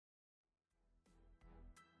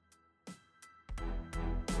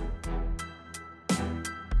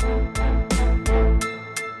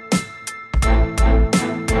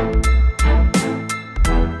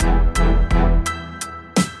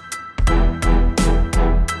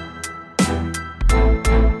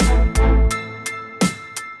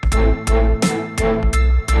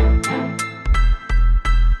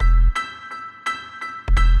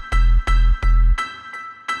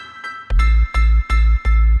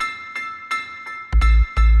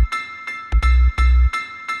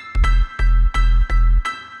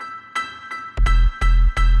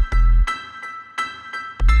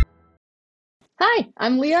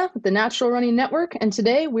I'm Leah with the Natural Running Network, and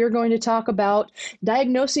today we're going to talk about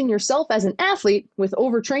diagnosing yourself as an athlete with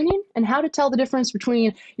overtraining and how to tell the difference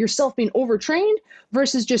between yourself being overtrained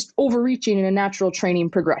versus just overreaching in a natural training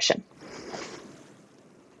progression.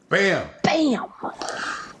 Bam! Bam!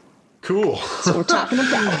 Cool. So we're talking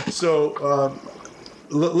about. So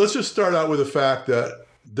let's just start out with the fact that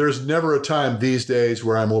there's never a time these days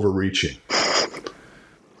where I'm overreaching.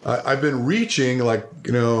 I've been reaching, like,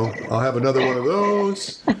 I'll have another one of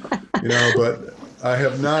those, but I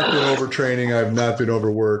have not been overtraining. I've not been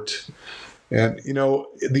overworked. And,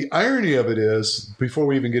 the irony of it is, before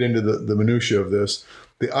we even get into the minutia of this,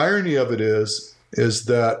 the irony of it is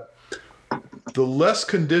that the less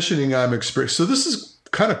conditioning I'm experiencing. So this is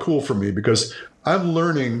kind of cool for me because I'm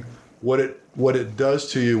learning what it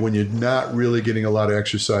does to you when you're not really getting a lot of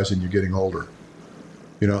exercise and you're getting older.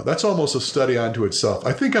 That's almost a study unto itself.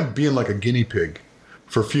 I think I'm being like a guinea pig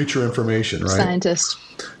for future information, right? Scientist.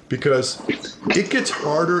 Because it gets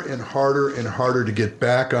harder and harder and harder to get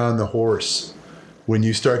back on the horse when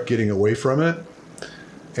you start getting away from it.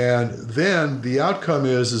 And then the outcome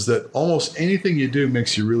is that almost anything you do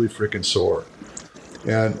makes you really freaking sore.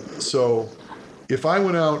 And so if I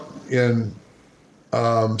went out and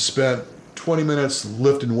spent 20 minutes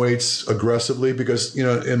lifting weights aggressively, because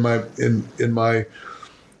in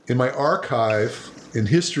my archive in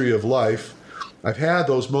history of life, I've had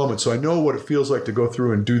those moments, so I know what it feels like to go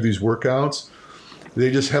through and do these workouts.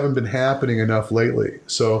 They just haven't been happening enough lately.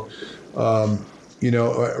 So, I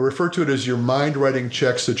refer to it as your mind writing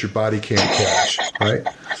checks that your body can't cash, right?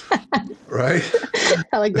 Right?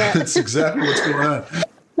 I like that. That's exactly what's going on.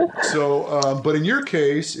 So, but in your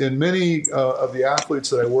case, in many of the athletes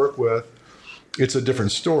that I work with, it's a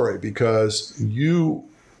different story because you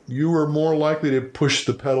are more likely to push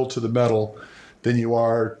the pedal to the metal than you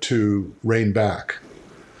are to rein back.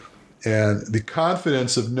 And the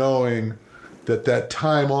confidence of knowing that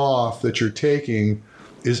time off that you're taking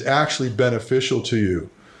is actually beneficial to you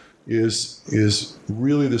is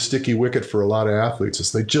really the sticky wicket for a lot of athletes.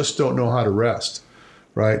 Is they just don't know how to rest,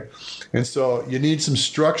 right? And so you need some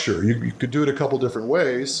structure. You could do it a couple different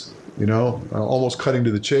ways, almost cutting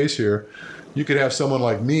to the chase here. You could have someone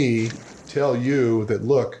like me tell you that,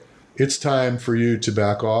 look, it's time for you to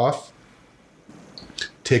back off,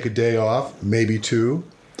 take a day off, maybe two,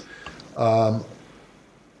 or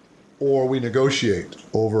we negotiate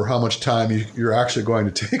over how much time you're actually going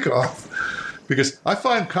to take off. Because I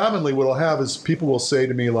find commonly what I'll have is people will say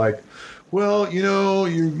to me like, well,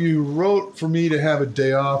 you wrote for me to have a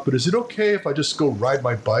day off, but is it okay if I just go ride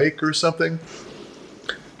my bike or something?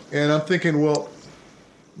 And I'm thinking, well,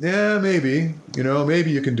 yeah, maybe,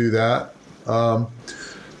 maybe you can do that.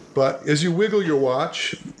 But as you wiggle your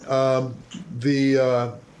watch,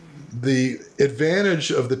 the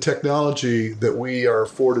advantage of the technology that we are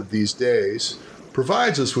afforded these days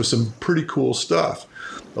provides us with some pretty cool stuff.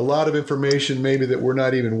 A lot of information maybe that we're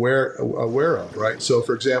not even aware of, right? So,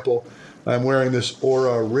 for example, I'm wearing this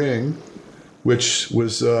Aura ring, which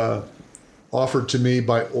was offered to me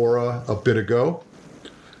by Aura a bit ago.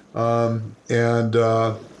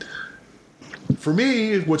 For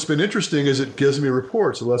me, what's been interesting is it gives me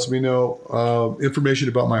reports. It lets me know information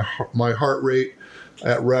about my heart rate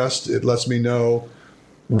at rest. It lets me know,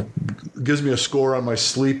 gives me a score on my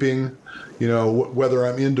sleeping, whether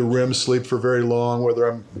I'm into REM sleep for very long, whether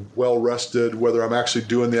I'm well rested, whether I'm actually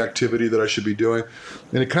doing the activity that I should be doing.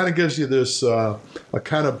 And it kind of gives you this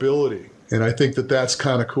accountability. And I think that that's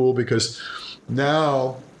kind of cool because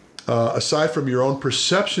now, aside from your own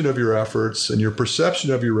perception of your efforts and your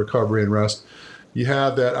perception of your recovery and rest, you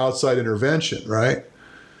have that outside intervention, right?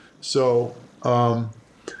 So,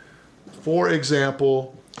 for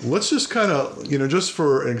example, let's just kind of, just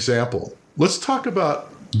for an example, let's talk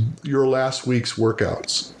about your last week's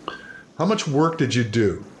workouts. How much work did you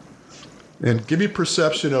do? And give me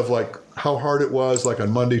perception of like how hard it was, like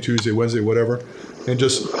on Monday, Tuesday, Wednesday, whatever. And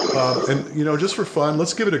just, just for fun,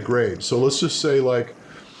 let's give it a grade. So let's just say like,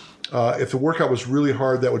 if the workout was really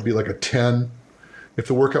hard, that would be like a 10. If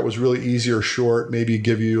the workout was really easy or short, maybe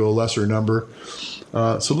give you a lesser number.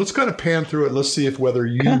 So let's kind of pan through it. And let's see whether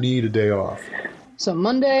you need a day off. So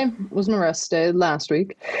Monday was my rest day last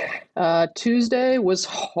week. Tuesday was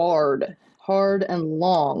hard and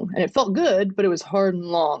long, and it felt good, but it was hard and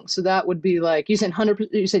long. So that would be like, you said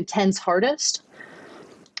 100%, you said 10's hardest,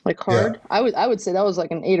 like hard. Yeah. I would say that was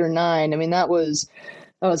like an 8 or 9. I mean, that was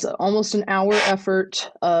almost an hour effort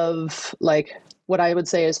of like what I would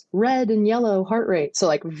say is red and yellow heart rate. So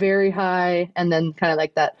like very high, and then kind of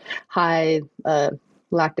like that high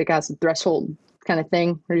lactic acid threshold kind of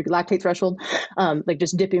thing, or lactate threshold, like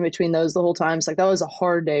just dipping between those the whole time. It's like, that was a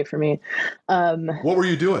hard day for me. What were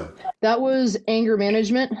you doing? That was anger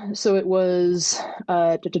management. So it was,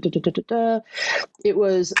 it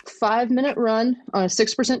was 5-minute run on a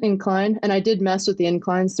 6% incline. And I did mess with the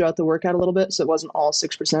inclines throughout the workout a little bit. So it wasn't all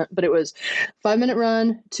 6%, but it was 5-minute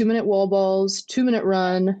run, 2-minute wall balls, 2-minute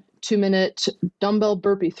run, 2-minute dumbbell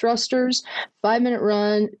burpee thrusters, 5-minute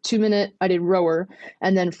run, 2-minute, I did rower,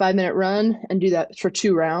 and then 5-minute run, and do that for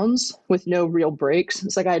 2 rounds with no real breaks.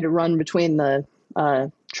 It's like I had to run between the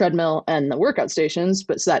treadmill and the workout stations,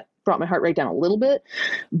 but so that brought my heart rate down a little bit,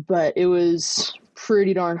 but it was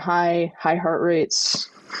pretty darn high heart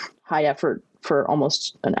rates, high effort for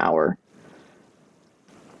almost an hour.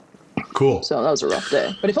 Cool. So that was a rough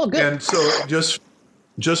day, but it felt good. And so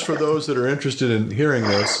just for those that are interested in hearing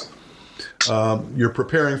this, you're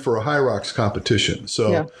preparing for a high rocks competition.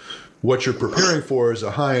 So what you're preparing for is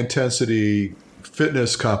a high intensity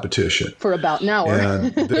fitness competition for about an hour.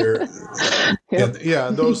 And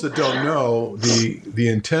and those that don't know, the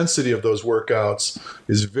intensity of those workouts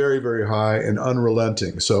is very, very high and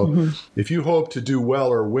unrelenting. So if you hope to do well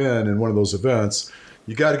or win in one of those events,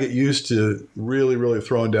 you got to get used to really, really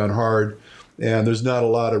throwing down hard. And there's not a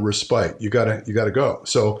lot of respite. You gotta go.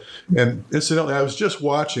 So, and incidentally, I was just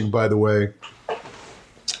watching, by the way.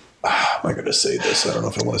 Am I going to say this? I don't know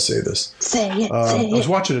if I want to say this. Say it. I was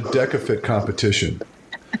watching a DecaFit competition,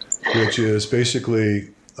 which is basically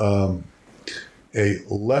a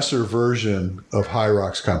lesser version of High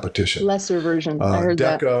Rocks competition. Lesser version. I heard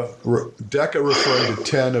Deca referring to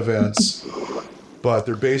 10 events, but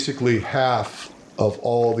they're basically half of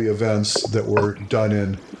all the events that were done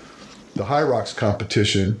in the High Rocks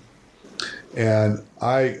competition. And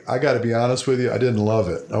I got to be honest with you, I didn't love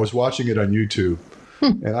it. I was watching it on YouTube.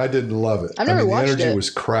 And I didn't love it. I've never watched it. The energy was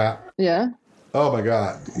crap. Yeah. Oh my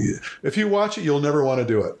God! If you watch it, you'll never want to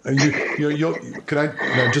do it.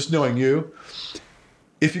 And just knowing you,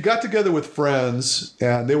 if you got together with friends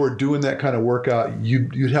and they were doing that kind of workout,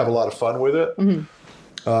 you'd have a lot of fun with it. And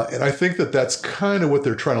I think that's kind of what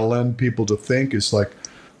they're trying to lend people to think is like,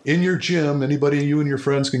 in your gym, you and your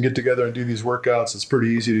friends can get together and do these workouts. It's pretty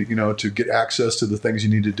easy to get access to the things you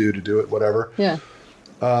need to do it, whatever. Yeah.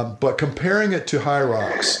 But comparing it to High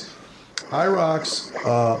Rocks,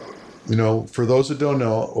 for those that don't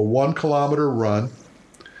know, a 1 kilometer run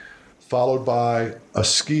followed by a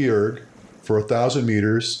ski erg for 1,000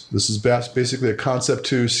 meters. This is basically a Concept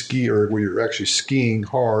 2 ski erg where you're actually skiing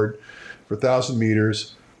hard for 1,000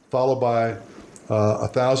 meters, followed by a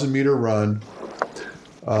 1,000-meter run,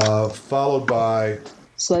 followed by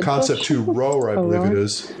Concept 2 rower, I believe it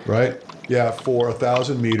is, right? Yeah, for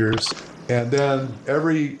 1,000 meters. And then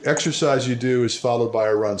every exercise you do is followed by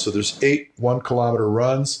a run. So there's 8 1-kilometer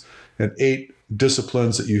runs and 8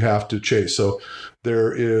 disciplines that you have to chase. So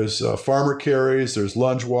there is farmer carries, there's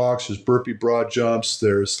lunge walks, there's burpee broad jumps,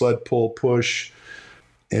 there's sled pull push,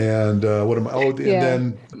 and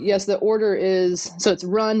then yes, the order is, so it's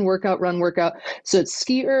run, workout. So it's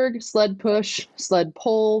ski erg, sled push, sled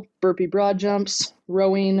pull, burpee broad jumps,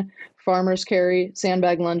 rowing, farmer's carry,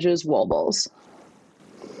 sandbag lunges, wall balls.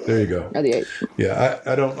 There you go. Are the 8. Yeah,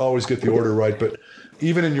 I don't always get the order right, but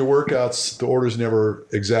even in your workouts, the order's never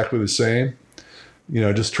exactly the same.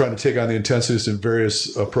 Just trying to take on the intensities in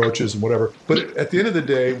various approaches and whatever. But at the end of the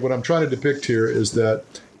day, what I'm trying to depict here is that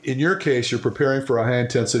in your case, you're preparing for a high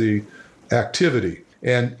intensity activity.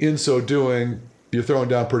 And in so doing, you're throwing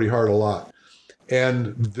down pretty hard a lot.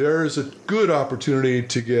 And there's a good opportunity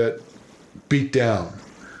to get beat down.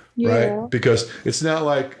 Yeah. Right? Because it's not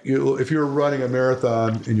like if you're running a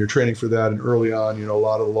marathon and you're training for that, and early on, a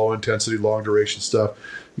lot of the low intensity, long duration stuff,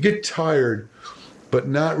 you get tired, but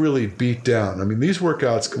not really beat down. I mean, these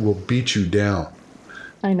workouts will beat you down.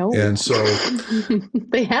 I know. And so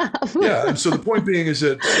they have. Yeah. And so the point being is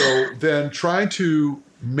that then trying to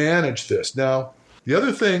manage this. Now, the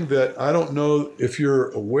other thing that I don't know if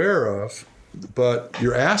you're aware of, but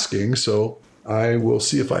you're asking, so I will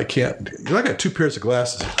see if I can't. I got 2 pairs of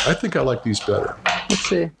glasses. I think I like these better. Let's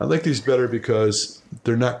see. I like these better because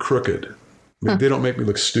they're not crooked. They don't make me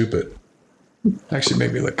look stupid. Actually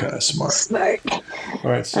make me look kind of smart.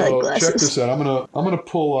 All right, so check this out. I'm gonna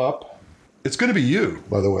pull up. It's gonna be you,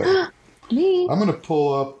 by the way. Me. I'm gonna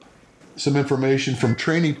pull up some information from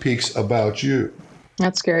Training Peaks about you.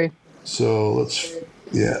 That's scary. So it's all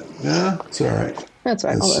right. That's all right. Let's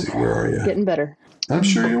see. Where are you? Getting better. I'm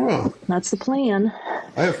sure you will. That's the plan.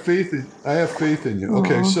 I have faith in you.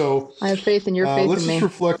 Okay, so I have faith in your faith in me.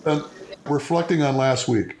 Let's just reflecting on last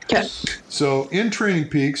week. Okay. So in Training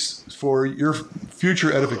Peaks for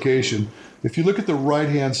future edification, if you look at the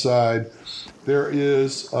right-hand side, there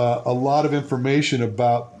is a lot of information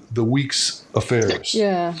about the week's affairs.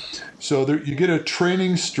 Yeah. So there, you get a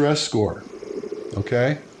training stress score,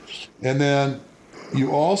 okay? And then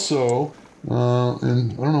you also,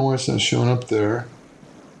 and I don't know why it's not showing up there.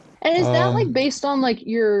 And is that like based on like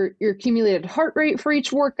your accumulated heart rate for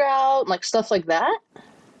each workout, like stuff like that?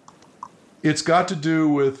 It's got to do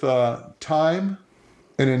with time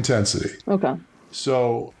and intensity. Okay.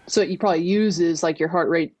 So it you probably uses like your heart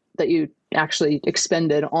rate that you actually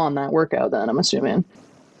expended on that workout then, I'm assuming.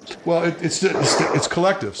 well, it's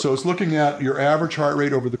collective. So it's looking at your average heart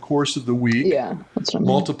rate over the course of the week, Yeah, that's what I mean.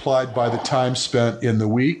 multiplied by the time spent in the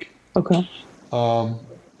week. Okay.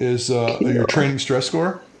 Is your training stress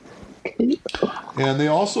score. And they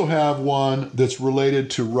also have one that's related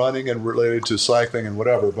to running and related to cycling and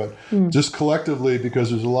whatever. But just collectively, because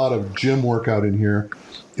there's a lot of gym workout in here,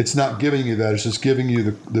 it's not giving you that. It's just giving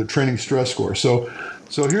you the training stress score. So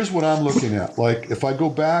here's what I'm looking at. Like if I go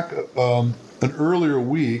back an earlier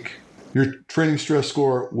week, your training stress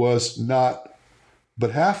score was not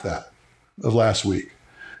but half that of last week.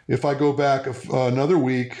 If I go back another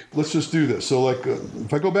week, let's just do this. So like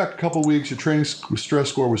if I go back a couple of weeks, your training stress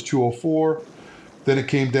score was 204, then it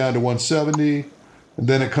came down to 170, and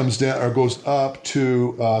then it comes down or goes up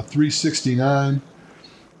to 369,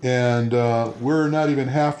 and we're not even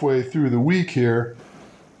halfway through the week here,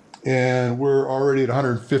 and we're already at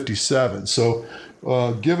 157. So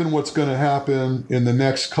given what's going to happen in the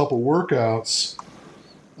next couple workouts,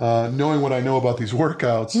 knowing what I know about these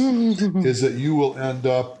workouts, is that you will end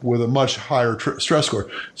up with a much higher stress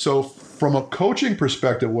score. So from a coaching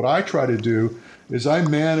perspective, what I try to do is I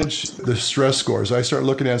manage the stress scores. I start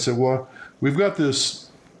looking at it and say, well, we've got this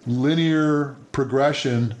linear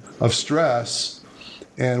progression of stress,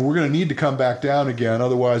 and we're going to need to come back down again.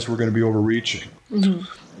 Otherwise, we're going to be overreaching.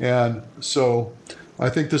 Mm-hmm. And so I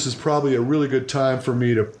think this is probably a really good time for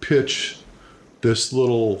me to pitch this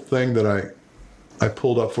little thing that I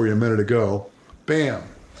pulled up for you a minute ago. Bam.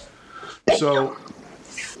 So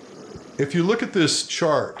if you look at this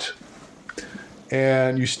chart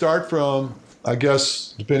and you start from, I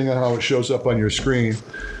guess, depending on how it shows up on your screen,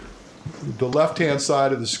 the left-hand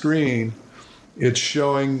side of the screen, it's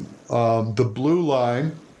showing the blue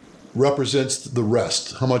line represents the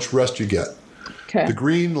rest, how much rest you get. Okay. The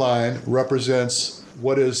green line represents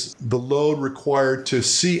what is the load required to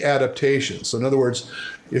see adaptation. So in other words,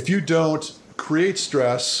 if you don't create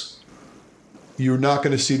stress, you're not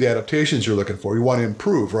going to see the adaptations you're looking for. You want to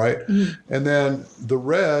improve, right? Mm-hmm. And then the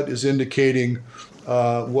red is indicating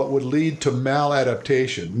what would lead to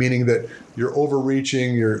maladaptation, meaning that you're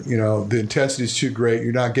overreaching, the intensity is too great,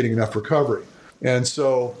 you're not getting enough recovery. And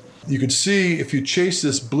so you can see if you chase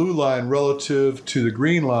this blue line relative to the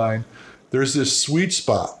green line, there's this sweet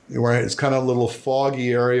spot where it's kind of a little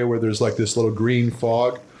foggy area where there's like this little green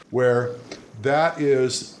fog, where that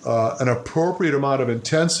is an appropriate amount of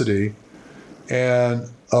intensity and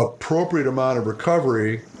appropriate amount of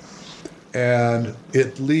recovery, and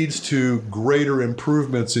it leads to greater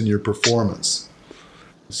improvements in your performance.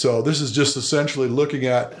 So this is just essentially looking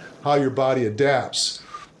at how your body adapts.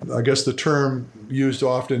 I guess the term used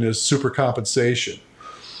often is supercompensation.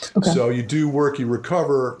 Okay. So you do work, you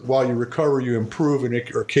recover. While you recover, you improve and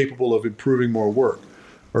are capable of improving more work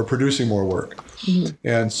or producing more work. Mm-hmm.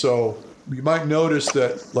 And so you might notice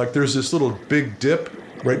that like there's this little big dip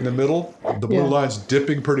right in the middle. The blue line's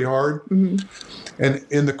dipping pretty hard. Mm-hmm. And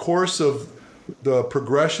in the course of the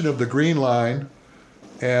progression of the green line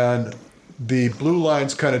and the blue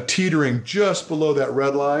line's kind of teetering just below that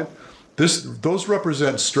red line, those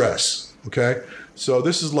represent stress, okay? So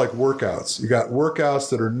this is like workouts. You got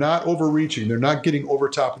workouts that are not overreaching. They're not getting over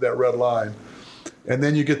top of that red line. And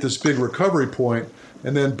then you get this big recovery point,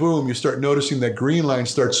 and then boom, you start noticing that green line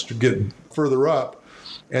starts to get further up.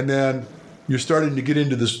 And then you're starting to get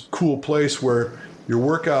into this cool place where your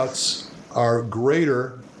workouts are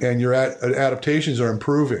greater and your adaptations are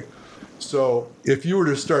improving. So if you were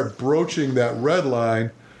to start broaching that red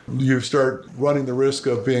line, you start running the risk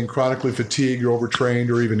of being chronically fatigued or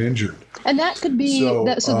overtrained or even injured. And that could be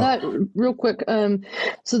that real quick.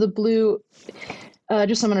 So the blue,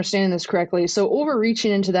 just so I'm understanding this correctly. So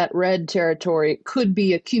overreaching into that red territory could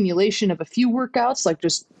be accumulation of a few workouts, like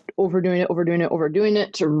just overdoing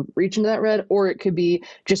it to reach into that red, or it could be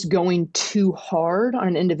just going too hard on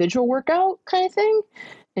an individual workout kind of thing.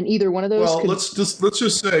 And either one of those. Well, let's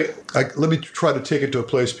just say, let me try to take it to a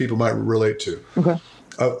place people might relate to. Okay.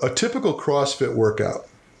 A typical CrossFit workout.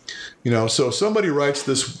 So somebody writes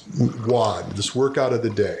this WOD, this workout of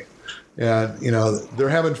the day. And, they're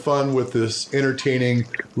having fun with this entertaining,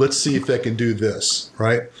 let's see if they can do this,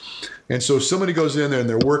 right? And so somebody goes in there and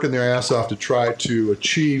they're working their ass off to try to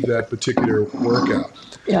achieve that particular workout.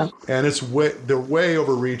 Yeah. And they're way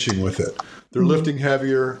overreaching with it. They're lifting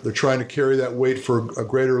heavier. They're trying to carry that weight for a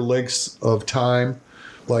greater length of time.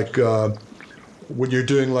 Like when you're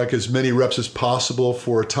doing like as many reps as possible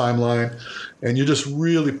for a timeline, and you're just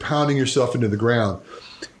really pounding yourself into the ground.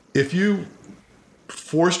 If you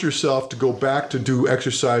forced yourself to go back to do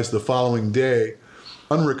exercise the following day,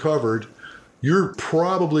 unrecovered, you're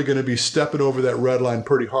probably going to be stepping over that red line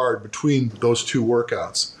pretty hard between those two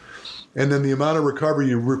workouts. And then the amount of recovery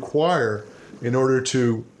you require in order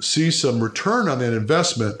to see some return on that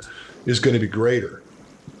investment is going to be greater.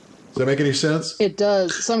 Does that make any sense? It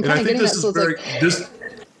does. So I'm kind of getting that. So it's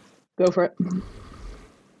go for it.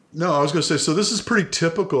 No, I was going to say, so this is pretty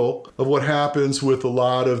typical of what happens with a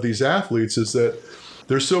lot of these athletes, is that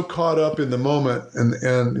they're so caught up in the moment and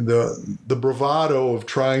the bravado of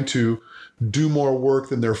trying to do more work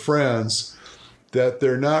than their friends that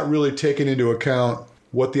they're not really taking into account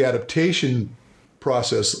what the adaptation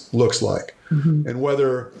process looks like, and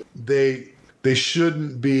whether they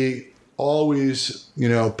shouldn't be always,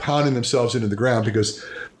 pounding themselves into the ground, because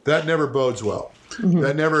that never bodes well.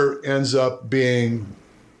 That never ends up being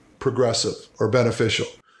progressive or beneficial.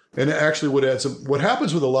 And actually what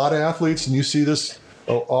happens with a lot of athletes, and you see this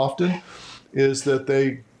often, is that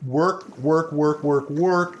they work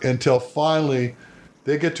until finally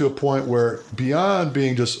they get to a point where, beyond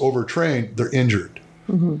being just overtrained, they're injured.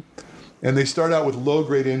 And they start out with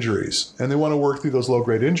low-grade injuries, and they want to work through those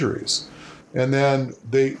low-grade injuries. And then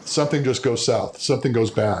something just goes south, something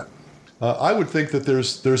goes bad. I would think that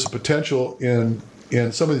there's a potential in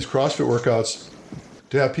some of these CrossFit workouts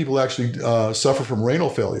to have people actually suffer from renal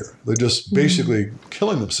failure. They're just basically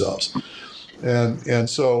killing themselves. And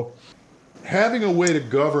so having a way to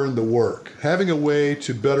govern the work, having a way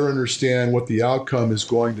to better understand what the outcome is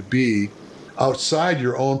going to be outside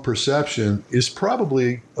your own perception is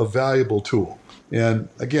probably a valuable tool. And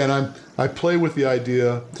again, I play with the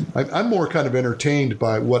idea. I'm more kind of entertained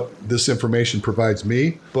by what this information provides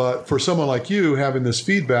me. But for someone like you, having this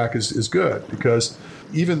feedback is good, because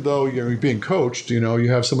even though you're being coached,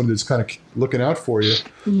 you have someone that's kind of looking out for you.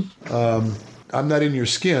 I'm not in your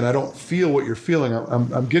skin. I don't feel what you're feeling.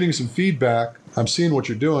 I'm getting some feedback. I'm seeing what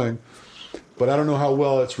you're doing, but I don't know how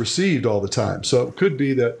well it's received all the time. So it could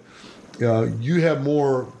be that you have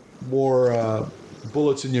more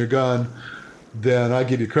bullets in your gun than I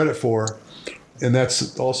give you credit for. And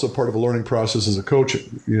that's also part of a learning process as a coach,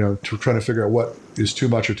 trying to figure out what is too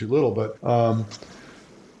much or too little. But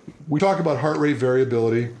we talk about heart rate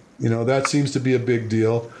variability. That seems to be a big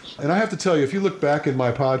deal. And I have to tell you, if you look back in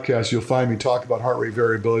my podcast, you'll find me talk about heart rate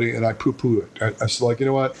variability, and I poo-poo it. I was like, you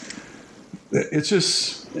know what? It's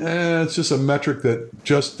just a metric that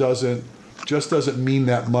just doesn't mean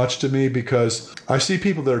that much to me, because I see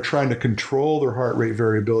people that are trying to control their heart rate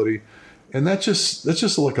variability, and that's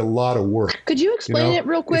just like a lot of work. Could you explain it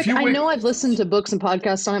real quick? I know I've listened to books and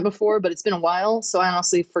podcasts on it before, but it's been a while, so I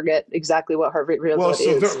honestly forget exactly what heart rate variability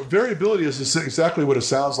is. Variability is exactly what it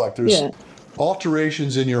sounds like. There's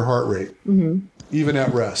alterations in your heart rate, even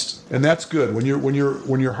at rest, and that's good. When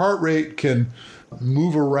your heart rate can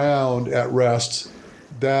move around at rest,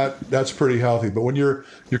 that's pretty healthy. But when you're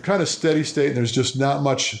kind of steady state and there's just not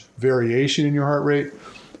much variation in your heart rate,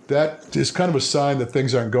 that is kind of a sign that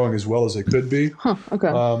things aren't going as well as they could be.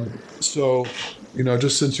 Okay. So,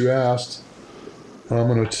 just since you asked, I'm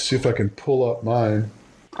going to see if I can pull up mine.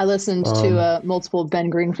 I listened to multiple Ben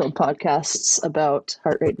Greenfield podcasts about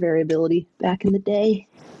heart rate variability back in the day.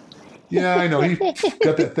 Yeah, I know. He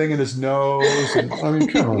got that thing in his nose. And,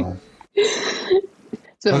 come on.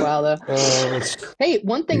 It's been a while, though. Hey,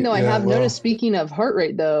 one thing, though, I have noticed, speaking of heart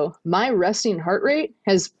rate, though, my resting heart rate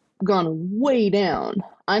has gone way down.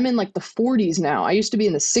 I'm in like the 40s now. I used to be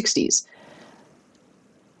in the 60s.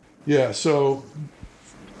 Yeah, so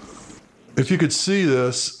if you could see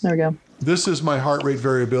this. There we go. This is my heart rate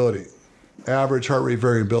variability, average heart rate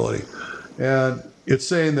variability. And it's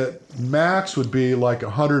saying that max would be like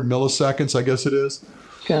 100 milliseconds, I guess it is.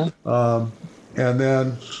 Okay. And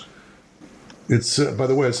then it's, by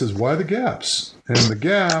the way, it says, why the gaps? And the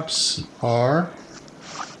gaps are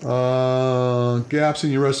gaps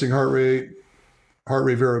in your resting heart rate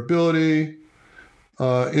variability,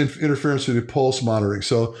 interference with the pulse monitoring.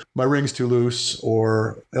 So my ring's too loose,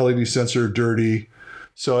 or LED sensor dirty.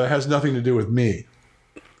 So it has nothing to do with me,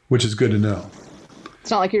 which is good to know.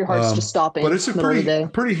 It's not like your heart's just stopping. But it's a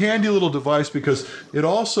pretty handy little device, because it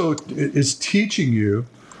also is teaching you.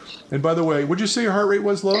 And by the way, would you say your heart rate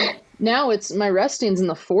was low? Now it's my resting's in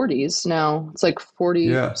the 40s now. It's like Yeah.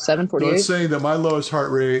 47, So it's 48. saying that my lowest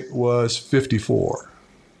heart rate was 54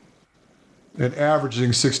 and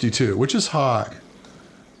averaging 62, which is high.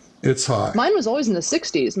 It's high. Mine was always in the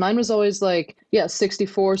 60s. Mine was always like,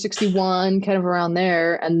 64, 61, kind of around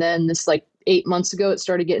there. And then this like 8 months ago, it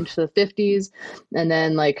started getting to the 50s. And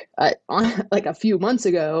then like like a few months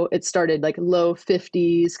ago, it started like low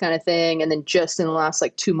 50s kind of thing. And then just in the last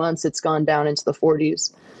like 2 months, it's gone down into the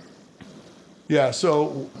 40s. Yeah.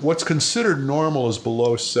 So what's considered normal is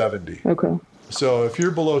below 70. Okay. So if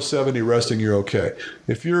you're below 70 resting, you're okay.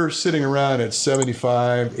 If you're sitting around at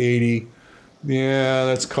 75, 80, yeah,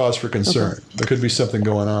 that's cause for concern. Okay. There could be something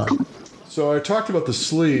going on. So I talked about the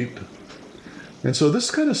sleep. And so this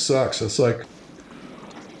kind of sucks. It's like,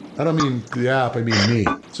 I don't mean the app, I mean me.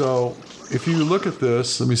 So if you look at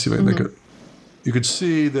this, let me see if I can make it. You could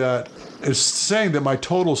see that it's saying that my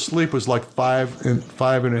total sleep was like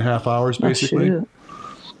 5.5 hours, basically. Oh,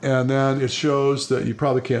 and then it shows that you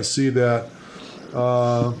probably can't see that.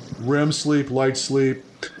 REM sleep, light sleep,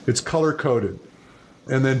 it's color coded.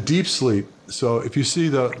 And then deep sleep. So if you see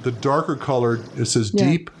the darker colored, it says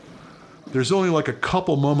deep. There's only like a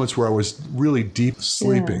couple moments where I was really deep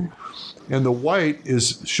sleeping. Yeah. And the white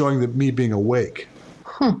is showing that me being awake.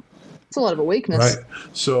 It's a lot of awakeness. Right.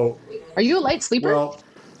 So are you a light sleeper? Well,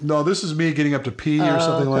 no, this is me getting up to pee or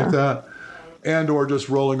something like that. And or just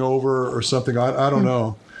rolling over or something. I don't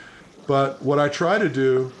know. But what I try to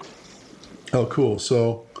do, oh cool.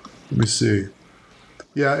 So let me see.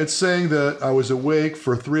 Yeah, it's saying that I was awake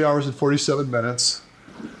for 3 hours and 47 minutes.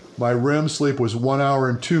 My REM sleep was 1 hour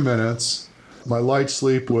and 2 minutes. My light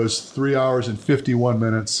sleep was 3 hours and 51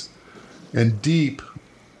 minutes. And deep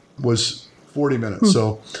was 40 minutes.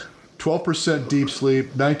 So 12% deep sleep,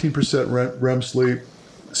 19% REM sleep,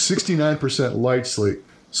 69% light sleep.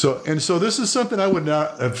 So this is something I would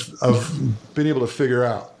not have been able to figure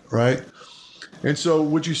out, right? And so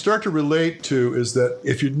what you start to relate to is that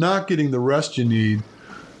if you're not getting the rest you need,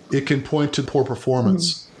 it can point to poor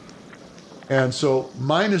performance. And so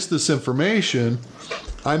minus this information,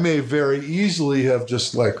 I may very easily have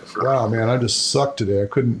just like, wow, man, I just sucked today. I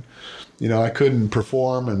couldn't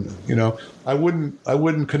perform, and I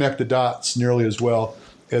wouldn't connect the dots nearly as well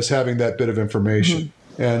as having that bit of information.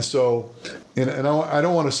 And so, and I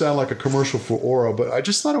don't want to sound like a commercial for Aura, but I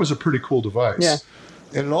just thought it was a pretty cool device. Yeah.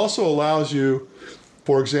 And it also allows you,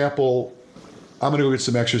 for example, I'm going to go get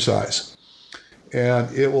some exercise.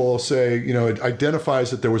 And it will say, it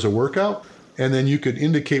identifies that there was a workout, and then you could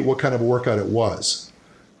indicate what kind of a workout it was.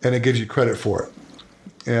 And it gives you credit for it.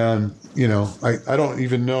 And, I don't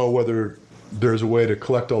even know whether there's a way to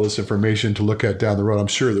collect all this information to look at down the road. I'm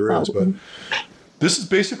sure there is, but this is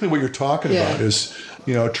basically what you're talking about is,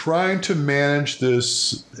 trying to manage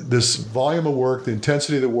this volume of work, the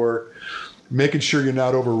intensity of the work, making sure you're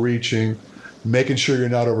not overreaching, making sure you're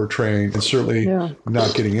not overtrained, and certainly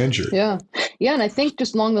not getting injured. Yeah. Yeah. And I think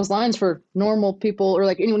just along those lines for normal people or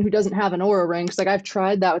like anyone who doesn't have an Oura ring, because like I've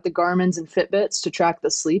tried that with the Garmin's and Fitbits to track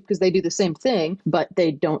the sleep because they do the same thing, but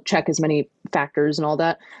they don't check as many factors and all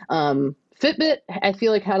that. Fitbit, I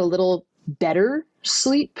feel like had a little better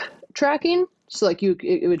sleep tracking. So like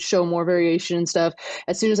it would show more variation and stuff.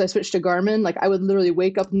 As soon as I switched to Garmin, like I would literally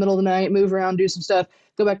wake up in the middle of the night, move around, do some stuff,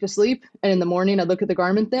 go back to sleep. And in the morning I'd look at the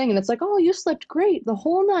Garmin thing and it's like, oh, you slept great the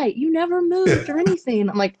whole night. You never moved or anything.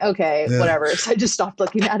 I'm like, okay, whatever. So I just stopped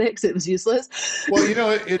looking at it because it was useless. Well,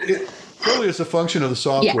 it really is a function of the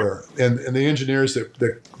software and the engineers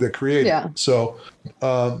that create it. So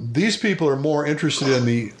these people are more interested in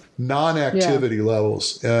the non-activity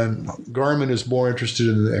levels, and Garmin is more interested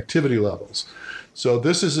in the activity levels. So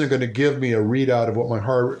this isn't going to give me a readout of what my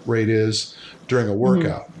heart rate is during a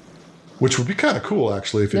workout, which would be kind of cool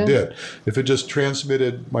actually if it did. If it just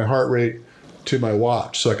transmitted my heart rate to my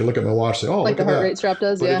watch, so I could look at my watch and say, oh, like look at that. Like the heart rate strap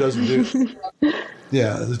does, but it doesn't do.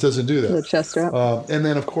 It doesn't do that. The chest strap. And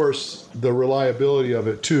then, of course, the reliability of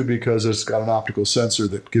it, too, because it's got an optical sensor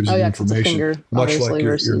that gives you information, finger, much like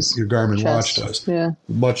your Garmin watch does. Yeah.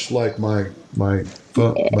 Much like my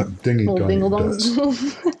phone, my dingy does.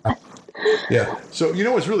 Yeah. So,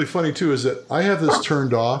 what's really funny, too, is that I have this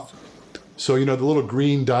turned off. So, the little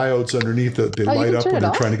green diodes underneath, they light up when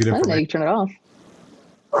they're trying to get information. I didn't know you turn it off.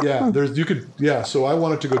 Yeah, so I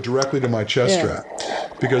want it to go directly to my chest strap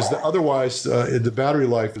because otherwise the battery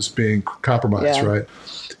life is being compromised, right?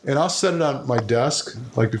 And I'll set it on my desk,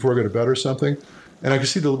 like before I go to bed or something, and I can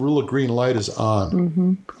see the little green light is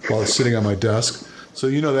on while it's sitting on my desk. So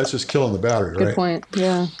that's just killing the battery, right? Good point,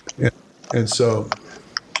 yeah. And so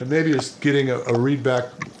maybe it's getting a read back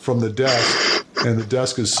from the desk, and the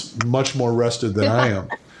desk is much more rested than I am.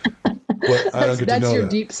 but I don't get to That's know your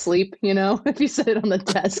that. deep sleep, if you set it on the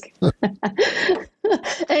desk.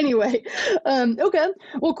 Anyway, okay.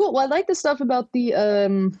 Well, cool. Well, I like the stuff about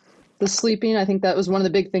the sleeping. I think that was one of the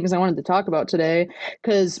big things I wanted to talk about today.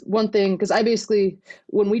 Because I basically,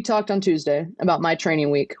 when we talked on Tuesday about my training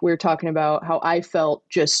week, we were talking about how I felt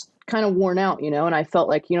just kind of worn out, and I felt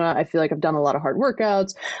like, I feel like I've done a lot of hard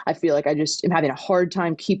workouts. I feel like I just am having a hard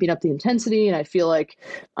time keeping up the intensity, and I feel like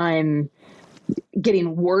I'm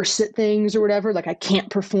getting worse at things or whatever. Like I can't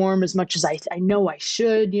perform as much as I know I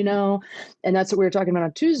should, and that's what we were talking about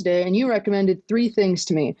on Tuesday. And you recommended 3 things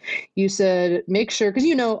to me. You said, make sure, because,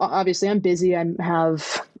 obviously I'm busy. I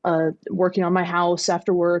have working on my house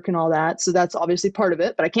after work and all that. So that's obviously part of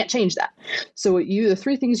it, but I can't change that. So the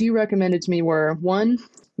 3 things you recommended to me were: 1,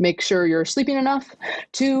 make sure you're sleeping enough;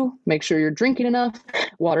 2, make sure you're drinking enough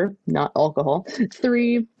water, not alcohol;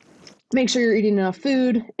 3, make sure you're eating enough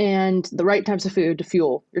food and the right types of food to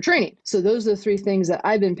fuel your training. So those are the 3 things that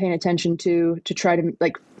I've been paying attention to try to,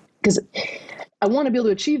 because I want to be able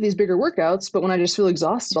to achieve these bigger workouts, but when I just feel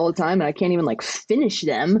exhausted all the time and I can't even finish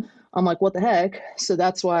them, I'm like, what the heck? So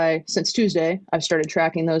that's why since Tuesday, I've started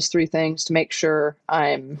tracking those 3 things to make sure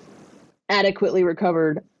I'm adequately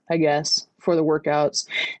recovered, I guess, for the workouts.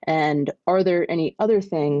 And are there any other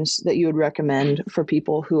things that you would recommend for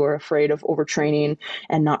people who are afraid of overtraining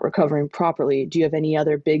and not recovering properly? Do you have any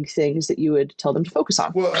other big things that you would tell them to focus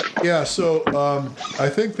on? Well, yeah. So I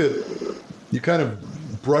think that you kind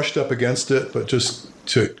of brushed up against it, but just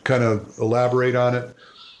to kind of elaborate on it,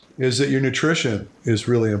 is that your nutrition is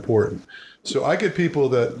really important. So I get people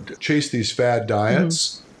that chase these fad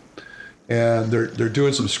diets, and they're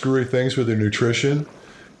doing some screwy things with their nutrition.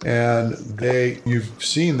 And you've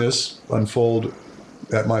seen this unfold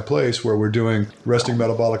at my place where we're doing resting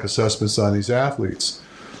metabolic assessments on these athletes.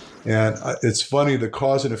 And it's funny, the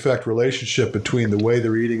cause and effect relationship between the way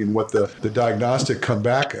they're eating and what the diagnostic come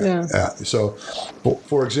back at. So,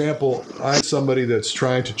 for example, I'm somebody that's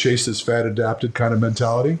trying to chase this fat adapted kind of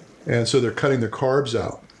mentality. And so they're cutting their carbs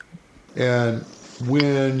out. And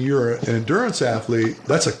when you're an endurance athlete,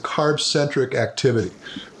 that's a carb-centric activity,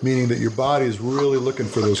 meaning that your body is really looking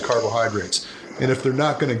for those carbohydrates. And if they're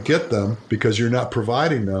not going to get them because you're not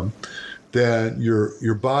providing them, then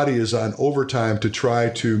your body is on overtime to try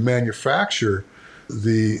to manufacture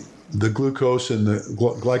the glucose and the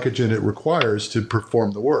glycogen it requires to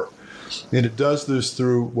perform the work. And it does this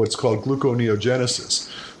through what's called gluconeogenesis.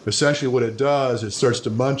 Essentially what it does, it starts to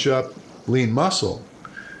munch up lean muscle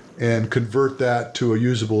and convert that to a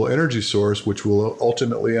usable energy source, which will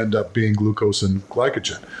ultimately end up being glucose and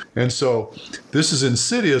glycogen. And so this is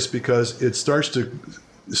insidious because it starts to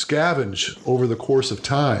scavenge over the course of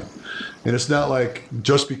time. And it's not like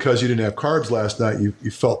just because you didn't have carbs last night, you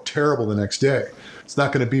felt terrible the next day. It's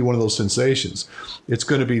not going to be one of those sensations. It's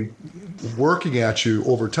going to be working at you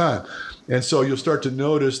over time. And so you'll start to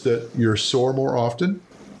notice that you're sore more often.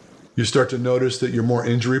 You start to notice that you're more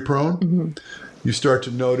injury prone. Mm-hmm. You start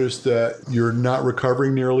to notice that you're not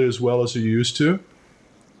recovering nearly as well as you used to.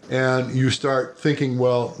 And you start thinking,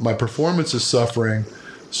 well, my performance is suffering.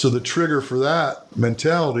 So the trigger for that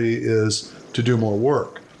mentality is to do more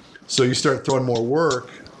work. So you start throwing more work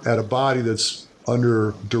at a body that's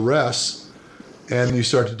under duress, and you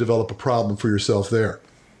start to develop a problem for yourself there.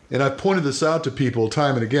 And I've pointed this out to people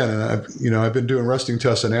time and again, and I've been doing resting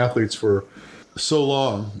tests on athletes for so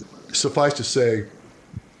long. Suffice to say,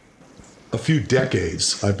 a few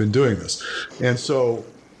decades I've been doing this. And so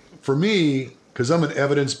for me, because I'm an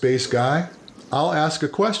evidence-based guy, I'll ask a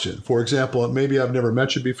question. For example, maybe I've never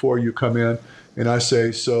met you before. You come in and I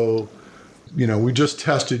say, so, we just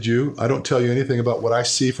tested you. I don't tell you anything about what I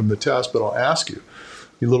see from the test, but I'll ask you.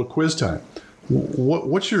 A little quiz time.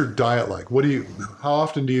 What's your diet like? How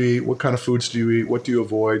often do you eat? What kind of foods do you eat? What do you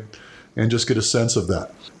avoid? And just get a sense of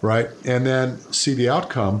that, right? And then see the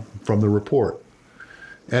outcome from the report.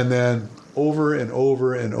 And then over and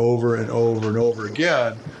over and over and over and over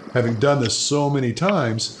again, having done this so many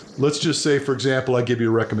times, let's just say, for example, I give you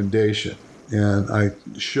a recommendation and I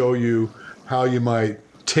show you how you might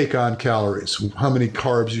take on calories, how many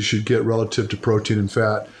carbs you should get relative to protein and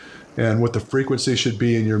fat, and what the frequency should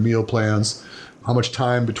be in your meal plans, how much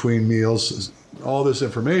time between meals, all this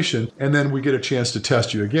information. And then we get a chance to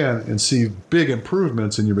test you again and see big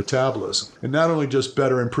improvements in your metabolism. And not only just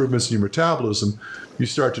better improvements in your metabolism, you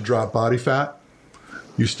start to drop body fat.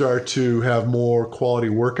 You start to have more quality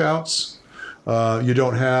workouts. You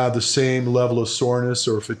don't have the same level of soreness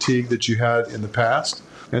or fatigue that you had in the past.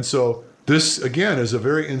 And so this, again, is a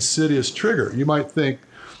very insidious trigger. You might think,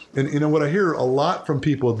 and what I hear a lot from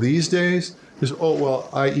people these days is, oh, well,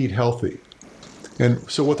 I eat healthy. And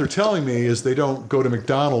so what they're telling me is they don't go to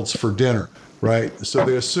McDonald's for dinner, right? So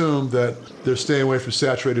they assume that they're staying away from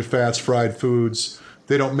saturated fats, fried foods.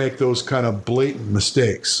 They don't make those kind of blatant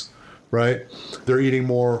mistakes, right? They're eating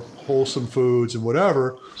more wholesome foods and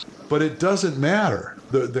whatever, but it doesn't matter.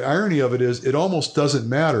 The irony of it is it almost doesn't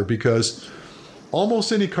matter, because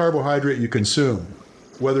almost any carbohydrate you consume,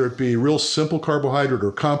 whether it be real simple carbohydrate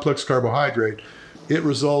or complex carbohydrate, it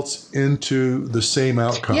results into the same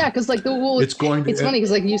outcome. Yeah, because like it's funny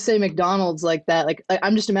because like you say McDonald's like that. Like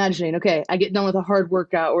I'm just imagining, okay, I get done with a hard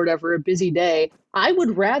workout or whatever, a busy day. I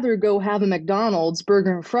would rather go have a McDonald's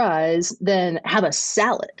burger and fries than have a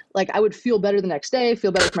salad. Like I would feel better the next day,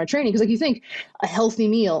 feel better for my training. Because like you think a healthy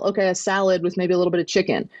meal, okay, a salad with maybe a little bit of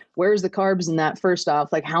chicken. Where's the carbs in that first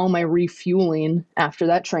off? Like how am I refueling after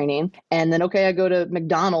that training? And then, okay, I go to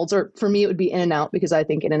McDonald's, or for me, it would be In-N-Out because I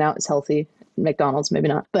think In-N-Out is healthy. McDonald's, maybe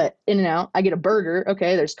not, but In-N-Out, I get a burger.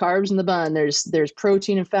 Okay, there's carbs in the bun. There's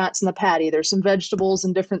protein and fats in the patty. There's some vegetables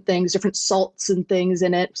and different things, different salts and things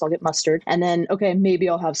in it. So I'll get mustard. And then, okay, maybe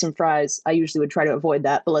I'll have some fries. I usually would try to avoid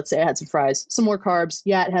that, but let's say I had some fries, some more carbs.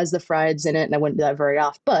 Yeah, it has the fries in it, and I wouldn't do that very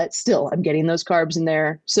often, but still, I'm getting those carbs in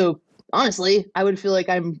there. So honestly, I would feel like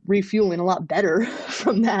I'm refueling a lot better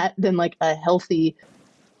from that than like a healthy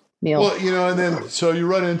meal. Well, and then so you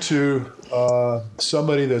run into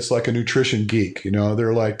somebody that's like a nutrition geek.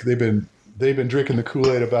 They're like they've been drinking the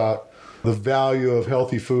Kool-Aid about the value of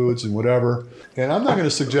healthy foods and whatever. And I'm not going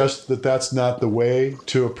to suggest that that's not the way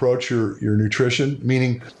to approach your nutrition,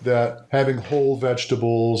 meaning that having whole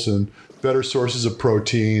vegetables and better sources of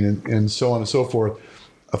protein and so on and so forth.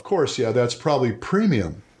 Of course, yeah, that's probably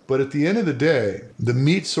premium. But at the end of the day, the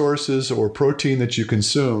meat sources or protein that you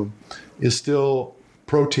consume is still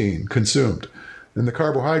protein consumed. And the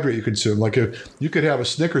carbohydrate you consume, like if you could have a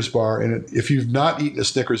Snickers bar, and if you've not eaten a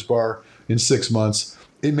Snickers bar in 6 months,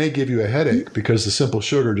 it may give you a headache because the simple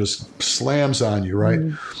sugar just slams on you, right?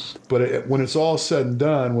 But when it's all said and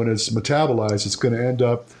done, when it's metabolized, it's going to end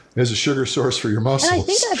up as a sugar source for your muscles. And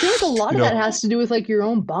I feel like a lot of that has to do with like your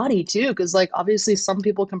own body too, because like obviously some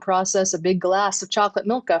people can process a big glass of chocolate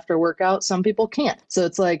milk after a workout, some people can't. So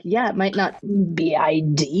it's like, yeah, it might not be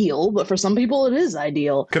ideal, but for some people it is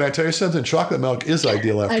ideal. Can I tell you something? Chocolate milk is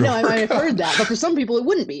ideal after a workout. I might have heard that, but for some people it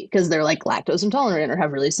wouldn't be because they're like lactose intolerant or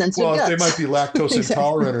have really sensitive guts. They might be lactose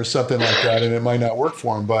intolerant or something like that, and it might not work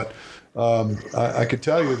for them, but I could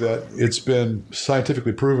tell you that it's been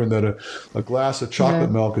scientifically proven that a glass of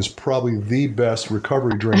chocolate milk is probably the best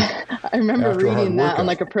recovery drink. I remember reading that on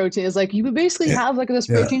like a protein. It's like you would basically have like this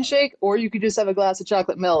protein shake, or you could just have a glass of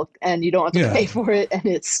chocolate milk and you don't have to pay for it, and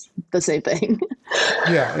it's the same thing.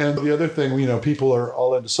 Yeah, and the other thing, people are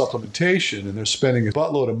all into supplementation, and they're spending a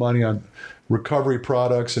buttload of money on recovery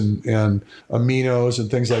products and aminos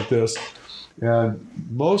and things like this. And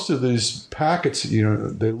most of these packets,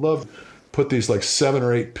 they love put these like 7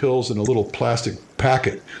 or 8 pills in a little plastic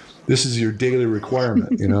packet. This is your daily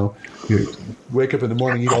requirement, You wake up in the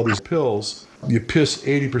morning, eat all these pills, you piss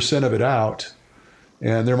 80% of it out,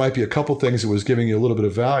 and there might be a couple things that was giving you a little bit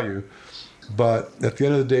of value. But at the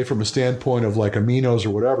end of the day, from a standpoint of like aminos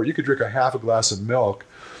or whatever, you could drink a half a glass of milk,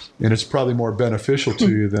 and it's probably more beneficial to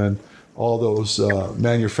you than all those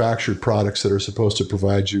manufactured products that are supposed to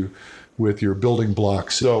provide you with your building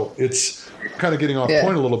blocks. So it's kind of getting off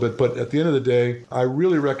point a little bit, but at the end of the day, I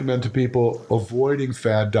really recommend to people avoiding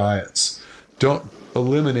fad diets. Don't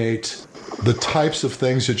eliminate the types of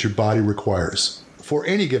things that your body requires for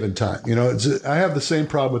any given time. I have the same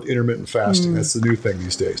problem with intermittent fasting. That's the new thing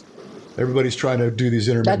these days. Everybody's trying to do these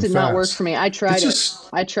intermittent fasts. That did not work for me. I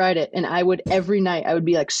tried it, and I would every night I would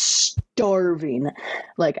be like starving.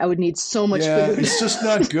 Like I would need so much food. It's just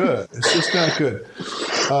not good.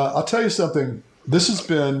 I'll tell you something. This has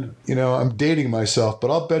been, I'm dating myself,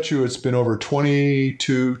 but I'll bet you it's been over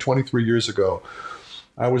 22, 23 years ago.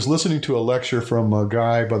 I was listening to a lecture from a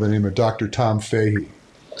guy by the name of Dr. Tom Fahey.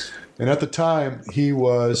 And at the time, he's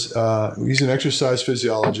an exercise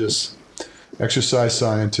physiologist, exercise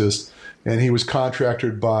scientist, and he was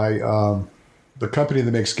contracted by the company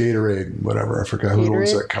that makes Gatorade, whatever. I forgot who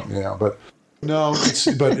owns that company now, but no,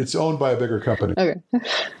 it's owned by a bigger company. Okay.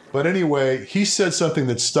 But anyway, he said something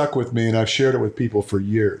that stuck with me, and I've shared it with people for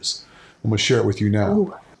years. I'm going to share it with you now.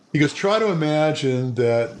 Ooh. He goes, try to imagine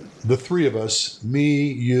that the three of us,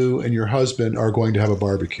 me, you, and your husband, are going to have a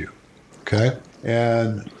barbecue. Okay?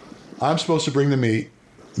 And I'm supposed to bring the meat.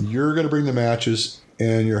 You're going to bring the matches,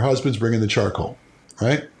 and your husband's bringing the charcoal.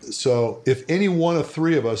 Right? So if any one of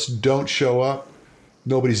three of us don't show up,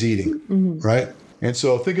 nobody's eating. Right? And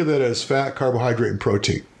so think of that as fat, carbohydrate, and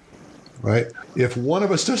protein. Right? If one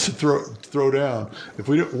of us doesn't throw down,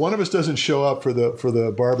 one of us doesn't show up for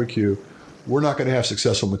the barbecue, we're not going to have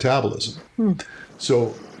successful metabolism.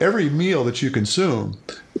 So every meal that you consume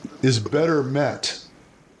is better met.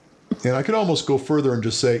 And I could almost go further and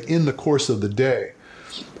just say, in the course of the day,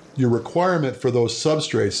 your requirement for those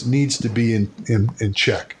substrates needs to be in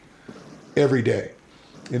check every day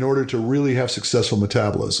in order to really have successful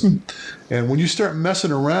metabolism. And when you start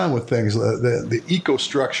messing around with things, the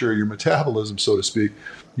eco-structure of your metabolism, so to speak,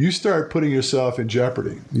 you start putting yourself in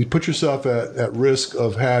jeopardy. You put yourself at risk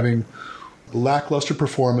of having lackluster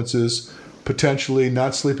performances, potentially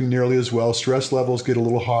not sleeping nearly as well, stress levels get a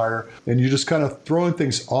little higher, and you're just kind of throwing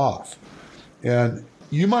things off. And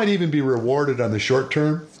you might even be rewarded on the short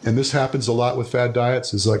term, and this happens a lot with fad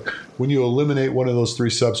diets, is like when you eliminate one of those 3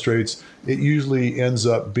 substrates, it usually ends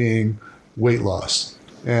up being weight loss.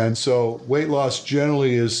 And so weight loss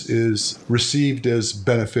generally is received as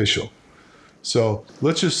beneficial. So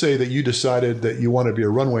let's just say that you decided that you want to be a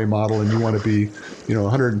runway model and you want to be,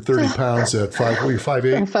 130 pounds at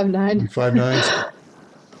 5'8"? 5'9". 5'9".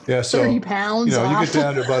 Yeah, so 30 pounds. you get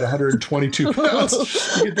down to about 122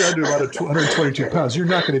 pounds. You get down to about 122 pounds. You're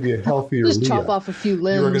not going to be a healthier Just Leah. chop off a few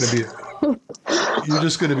limbs. You're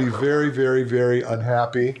just going to be very, very, very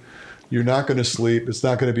unhappy. You're not going to sleep. It's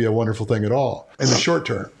not going to be a wonderful thing at all in the short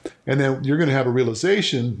term. And then you're going to have a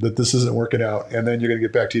realization that this isn't working out. And then you're going to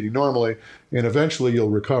get back to eating normally. And eventually you'll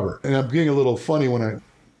recover. And I'm being a little funny when I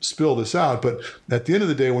spill this out. But at the end of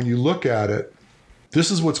the day, when you look at it,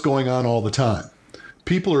 this is what's going on all the time.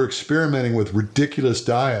 People are experimenting with ridiculous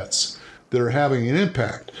diets that are having an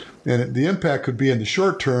impact. And the impact could be in the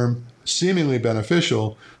short term, seemingly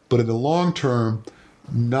beneficial, but in the long term,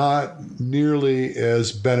 not nearly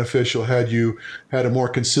as beneficial had you had a more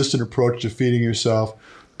consistent approach to feeding yourself,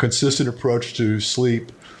 consistent approach to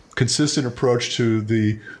sleep, consistent approach to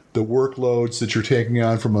the workloads that you're taking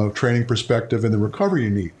on from a training perspective and the recovery you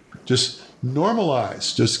need. Just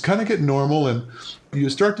normalize, just kind of get normal, and you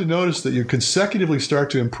start to notice that you consecutively start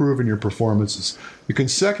to improve in your performances. You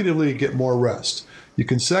consecutively get more rest. You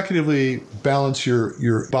consecutively balance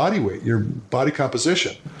your body weight, your body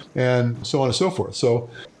composition, and so on and so forth. So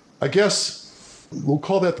I guess we'll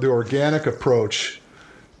call that the organic approach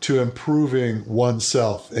to improving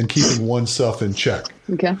oneself and keeping oneself in check.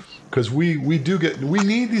 Okay. Because we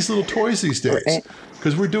need these little toys these days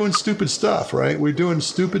because we're doing stupid stuff, right? We're doing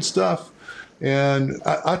stupid stuff. And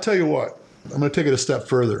I'll tell you what, I'm going to take it a step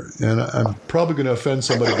further, and I'm probably going to offend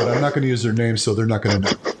somebody, but I'm not going to use their name, so they're not going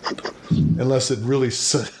to know. Unless it really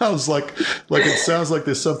sounds like it sounds like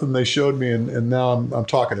there's something they showed me, and now I'm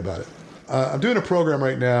talking about it. I'm doing a program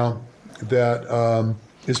right now that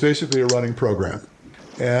is basically a running program.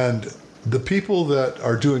 And the people that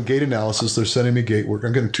are doing gait analysis, they're sending me gait work.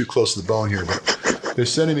 I'm getting too close to the bone here, but they're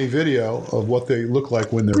sending me video of what they look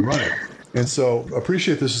like when they're running. And so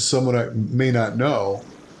appreciate this is someone I may not know.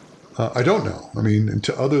 I don't know. I mean,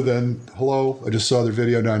 other than, hello, I just saw their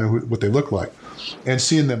video, now I know what they look like. And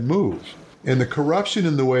seeing them move. And the corruption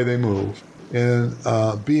in the way they move. And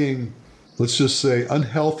being, let's just say,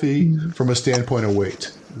 unhealthy from a standpoint of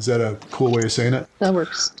weight. Is that a cool way of saying it? That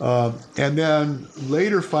works. And then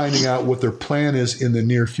later finding out what their plan is in the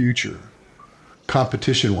near future,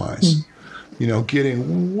 competition-wise.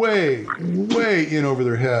 Getting way, way in over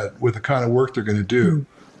their head with the kind of work they're going to do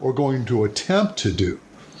or going to attempt to do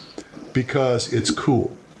because it's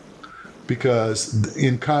cool. Because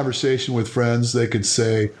in conversation with friends, they could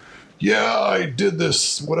say, yeah, I did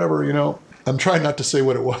this, whatever, I'm trying not to say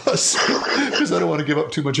what it was because I don't want to give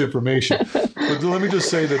up too much information. But let me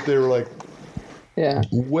just say that they were like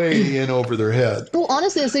way in over their head. Well,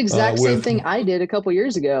 honestly, it's the exact same thing I did a couple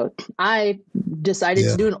years ago. I decided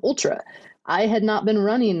to do an ultra. I had not been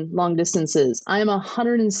running long distances. I am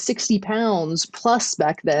 160 pounds plus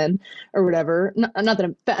back then or whatever. Not that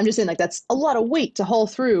I'm fat. I'm just saying that's a lot of weight to haul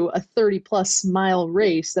through a 30 plus mile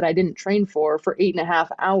race that I didn't train for 8.5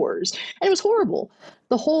 hours. And it was horrible.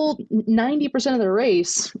 The whole 90% of the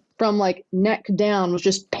race from neck down was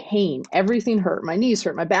just pain. Everything hurt. My knees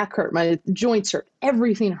hurt. My back hurt. My joints hurt.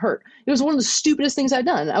 Everything hurt. It was one of the stupidest things I'd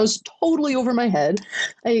done. I was totally over my head.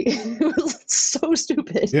 It was so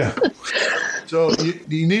stupid. Yeah. So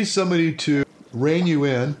you need somebody to rein you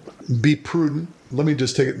in, be prudent. Let me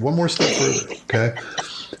just take it one more step further, okay?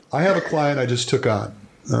 I have a client I just took on.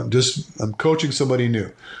 I'm coaching somebody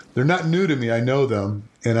new. They're not new to me. I know them,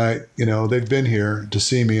 and they've been here to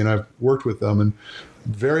see me, and I've worked with them, and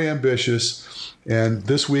very ambitious. And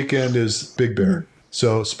this weekend is Big Bear.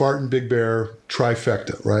 So Spartan, Big Bear,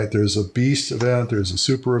 trifecta, right? There's a beast event, there's a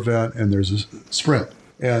super event, and there's a sprint.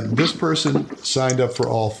 And this person signed up for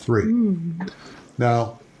all three.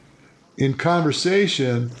 Now, in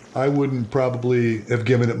conversation, I wouldn't probably have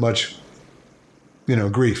given it much,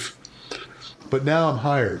 grief. but now I'm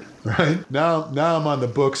hired, right? Now I'm on the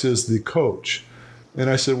books as the coach. And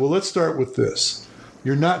I said, well, let's start with this.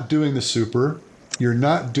 You're not doing the super. You're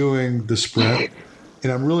not doing the sprint.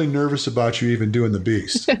 And I'm really nervous about you even doing the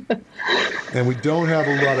beast. And we don't have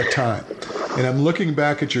a lot of time. And I'm looking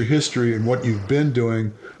back at your history and what you've been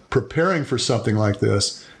doing, preparing for something like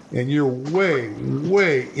this, and you're way,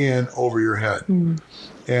 way in over your head. And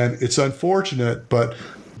it's unfortunate, but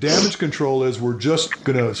damage control is we're just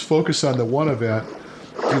going to focus on the one event,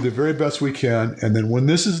 do the very best we can, and then when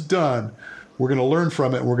this is done, we're going to learn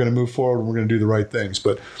from it, and we're going to move forward, and we're going to do the right things.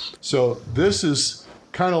 But so this is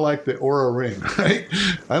kind of like the aura ring, right?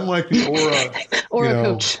 I'm like the aura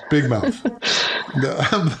coach. Big mouth.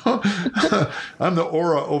 I'm the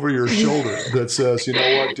aura over your shoulder that says, you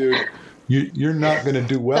know what, dude, you're not going to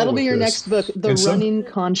do well. That'll be your this. next book, The Running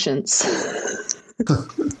Conscience.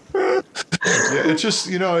 Yeah, it's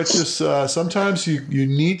just sometimes you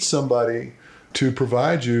need somebody to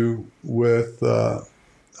provide you with a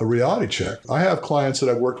reality check. I have clients that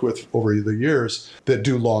I've worked with over the years that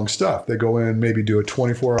do long stuff. They go in, maybe do a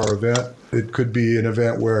 24-hour event. It could be an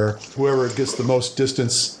event where whoever gets the most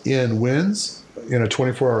distance in wins in a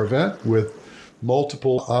 24-hour event with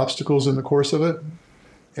multiple obstacles in the course of it.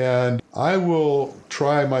 And I will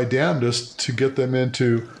try my damnedest to get them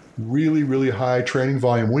into really, really high training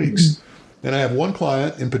volume weeks. And I have one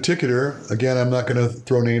client in particular, again, I'm not going to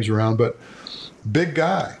throw names around, but big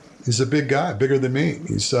guy. He's a big guy, bigger than me.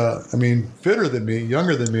 He's, fitter than me,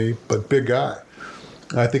 younger than me, but big guy.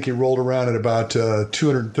 I think he rolled around at about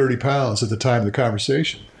 230 pounds at the time of the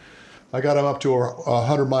conversation. I got him up to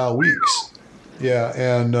 100-mile weeks. Yeah,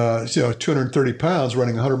 and 230 pounds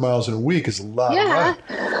running 100 miles in a week is a lot of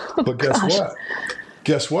weight. But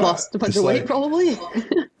guess what? Lost a bunch of weight, probably.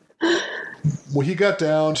 Well, he got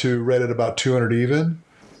down to right at about 200 even,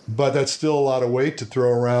 but that's still a lot of weight to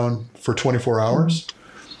throw around for 24 hours.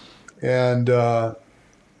 And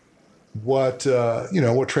what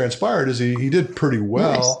transpired is he did pretty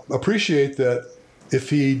well. Nice. Appreciate that if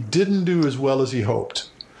he didn't do as well as he hoped,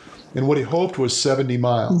 and what he hoped was 70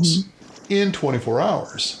 miles in 24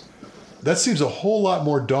 hours, that seems a whole lot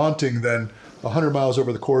more daunting than 100 miles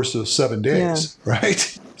over the course of 7 days,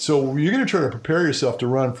 right? So you're going to try to prepare yourself to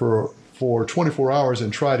run for 24 hours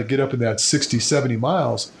and try to get up in that 60, 70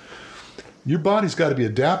 miles. Your body's got to be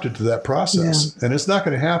adapted to that process. Yeah. And it's not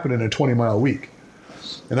going to happen in a 20-mile week.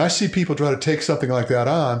 And I see people try to take something like that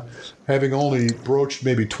on, having only broached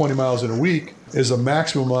maybe 20 miles in a week as a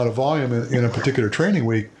maximum amount of volume in a particular training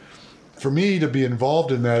week. For me to be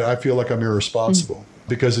involved in that, I feel like I'm irresponsible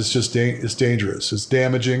because it's just it's dangerous. It's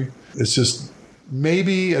damaging. It's just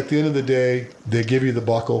maybe at the end of the day, they give you the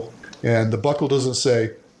buckle, and the buckle doesn't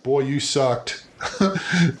say, boy, you sucked.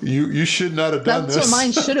 you should not have done this. That's what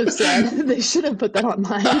mine should have said. They should have put that on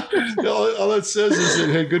mine. All it says is that,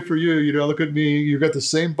 hey, good for you. Look at me. You got the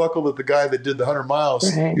same buckle that the guy that did the 100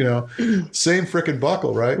 miles, same freaking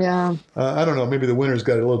buckle, right? Yeah. I don't know. Maybe the winner's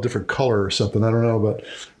got a little different color or something. I don't know. But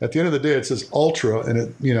at the end of the day, it says ultra, and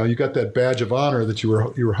it, you got that badge of honor that you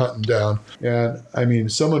were hunting down. And I mean,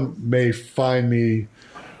 someone may find me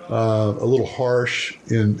a little harsh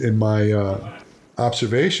in my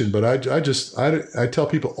observation, but I tell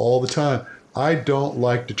people all the time, I don't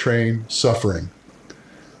like to train suffering.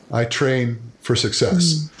 I train for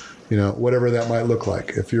success, whatever that might look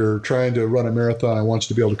like. If you're trying to run a marathon, I want you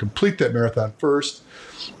to be able to complete that marathon first,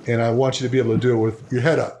 and I want you to be able to do it with your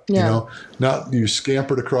head up, not you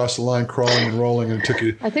scampered across the line, crawling and rolling, and it took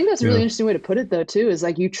you. I think that's a really interesting way to put it, though, too, is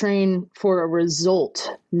like you train for a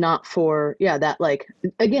result, not for, that, like,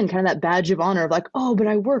 again, kind of that badge of honor of like, oh, but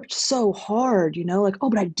I worked so hard, like, oh,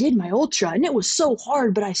 but I did my ultra and it was so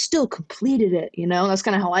hard, but I still completed it, That's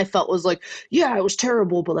kind of how I felt, was like, yeah, it was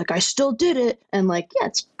terrible, but like I still did it. And like, yeah,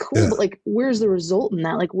 it's cool, but like, where's the result in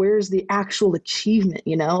that? Like, where's the actual achievement,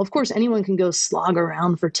 Of course, anyone can go slog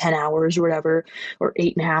around for 10 hours or whatever, or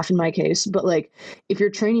 8.5 in my case. But like, if you're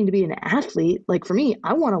training to be an athlete, like for me,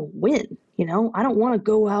 I want to win. I don't want to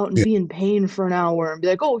go out and be in pain for an hour and be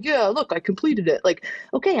like, oh yeah, look, I completed it. Like,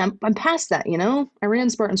 okay, I'm past that, I ran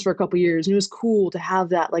Spartans for a couple years and it was cool to have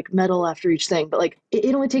that like medal after each thing, but like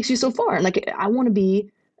it only takes you so far. And like, I want to be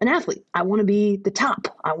an athlete. I want to be the top.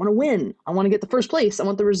 I want to win. I want to get the first place. I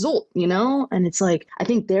want the result, And it's like, I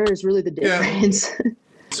think there is really the difference. Yeah.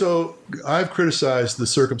 So I've criticized the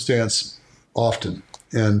circumstance often,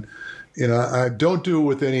 and I don't do it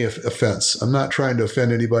with any offense. I'm not trying to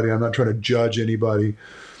offend anybody. I'm not trying to judge anybody.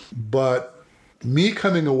 But me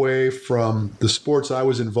coming away from the sports I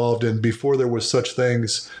was involved in before there was such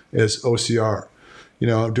things as OCR,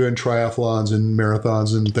 doing triathlons and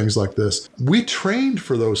marathons and things like this. We trained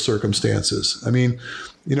for those circumstances. I mean,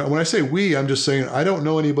 when I say we, I'm just saying I don't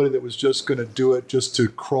know anybody that was just going to do it just to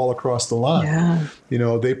crawl across the line.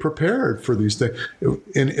 Yeah. They prepared for these things.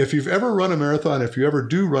 And if you've ever run a marathon, if you ever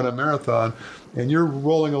do run a marathon and you're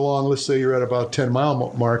rolling along, let's say you're at about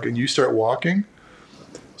 10-mile mark and you start walking,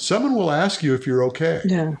 someone will ask you if you're okay.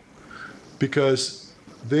 Yeah. Because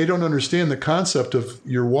they don't understand the concept of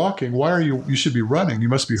you're walking. Why are you should be running. You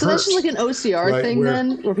must be hurt. So that's just like an OCR thing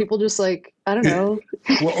where people just like, I don't know.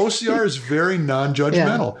 Well, OCR is very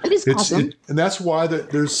non-judgmental. Yeah. It is awesome. And that's why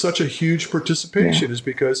there's such a huge participation is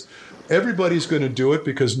because everybody's going to do it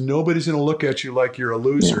because nobody's going to look at you like you're a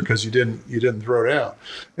loser because you didn't throw it out.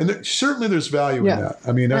 And certainly there's value in that.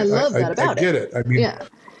 I mean, I love that about I get it. I mean,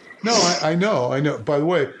 no, I know. By the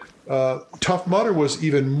way, Tough Mudder was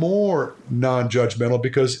even more non-judgmental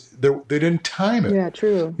because they didn't time it. Yeah,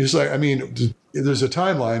 true. It's like, I mean, there's a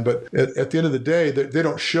timeline, but at the end of the day, they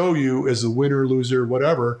don't show you as a winner, loser,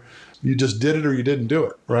 whatever. You just did it or you didn't do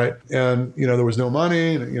it, right? And, there was no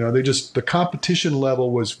money. The competition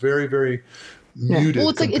level was very, very muted. Well,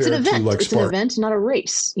 it's an event. It's an event, not a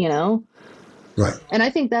race, Right. And I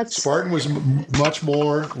think that's... Spartan was much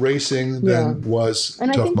more racing than was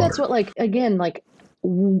And Tough I think Mudder. that's what,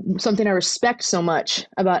 something I respect so much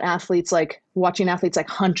about athletes, like watching athletes like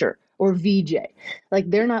Hunter or VJ. Like,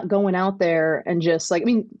 they're not going out there and just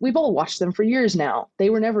we've all watched them for years now. They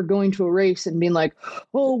were never going to a race and being like,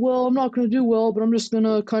 oh, well, I'm not going to do well, but I'm just going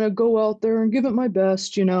to kind of go out there and give it my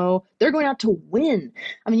best, They're going out to win.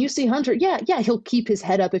 I mean, you see Hunter, he'll keep his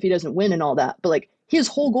head up if he doesn't win and all that. But his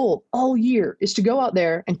whole goal all year is to go out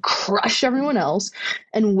there and crush everyone else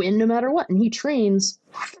and win no matter what. And he trains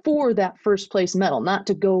for that first place medal, not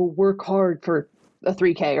to go work hard for a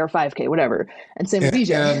 3K or 5K, whatever. And same with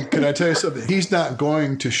VJ. And can I tell you something? He's not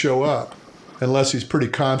going to show up unless he's pretty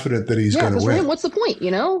confident that he's going to win. For him, what's the point,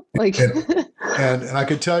 And I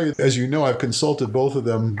can tell you, as you know, I've consulted both of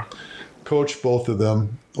them, coached both of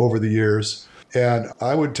them over the years. And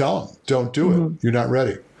I would tell them, don't do it. You're not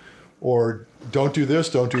ready. Or don't do this,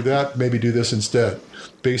 don't do that, maybe do this instead,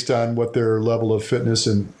 based on what their level of fitness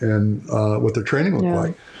and what their training looked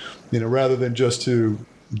like. Rather than just to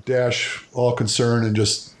dash all concern and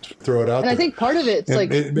just throw it out there. I think part of it's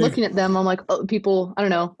looking at them, I'm like, people, I don't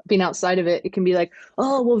know, being outside of it, it can be like,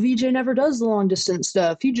 oh, well, VJ never does the long distance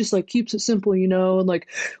stuff. He just keeps it simple, and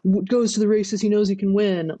goes to the races he knows he can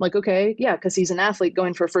win. I'm like, okay, yeah, because he's an athlete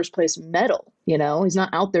going for a first place medal. He's not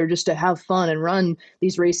out there just to have fun and run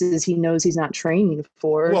these races he knows he's not training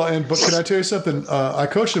for. Well, but can I tell you something? I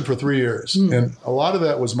coached him for 3 years, and a lot of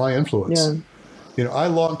that was my influence. Yeah. I, a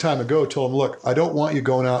long time ago, told him, look, I don't want you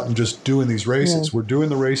going out and just doing these races. Yeah. We're doing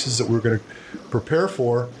the races that we're going to prepare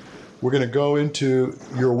for. We're going to go into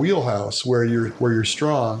your wheelhouse where you're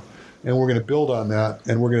strong, and we're going to build on that,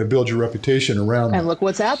 and we're going to build your reputation around that. And look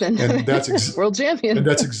what's happened. And that's world champion. And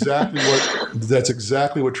that's exactly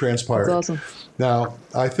what transpired. That's awesome. Now,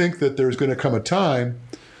 I think that there's going to come a time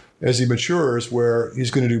as he matures where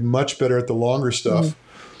he's going to do much better at the longer stuff,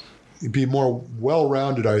 be more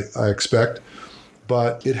well-rounded, I expect.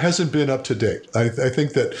 But it hasn't been up to date. I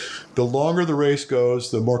think that the longer the race goes,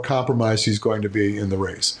 the more compromised he's going to be in the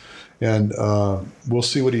race. And we'll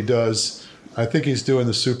see what he does. I think he's doing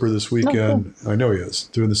the Super this weekend. Oh, cool. I know he is,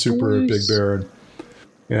 doing the Super at Big Bear.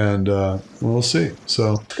 And we'll see.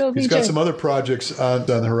 So he's got some other projects on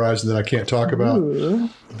the horizon that I can't talk about,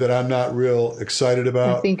 that I'm not real excited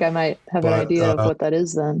about. I think I might have an idea of what that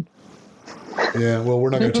is then. Yeah, well,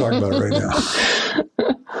 we're not going to talk about it right now.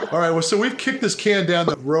 All right, well, so we've kicked this can down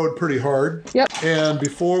the road pretty hard. Yep. And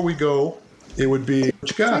before we go, it would be,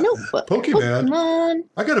 what you got? My notebook. Pokemon.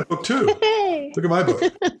 I got a book too. Hey. Look at my book.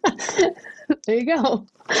 There you go.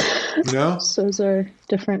 So is our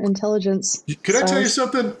different intelligence. Could I tell you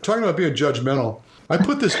something? Talking about being judgmental, I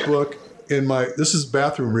put this book in this is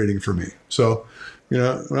bathroom reading for me. So, when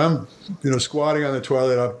I'm, squatting on the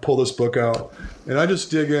toilet, I pull this book out and I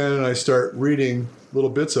just dig in and I start reading little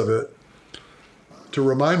bits of it to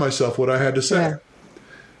remind myself what I had to say. Yeah.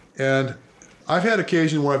 And I've had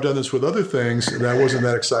occasion where I've done this with other things that I wasn't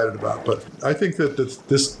that excited about, but I think that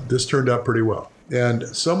this turned out pretty well. And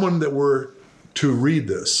someone that were to read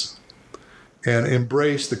this and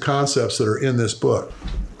embrace the concepts that are in this book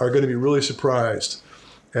are going to be really surprised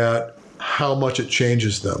at how much it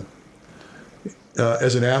changes them.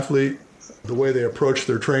 As an athlete, the way they approach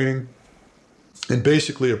their training and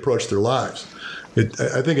basically approach their lives.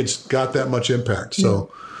 I think it's got that much impact.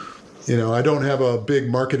 So, I don't have a big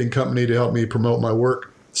marketing company to help me promote my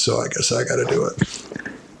work, so I guess I got to do it.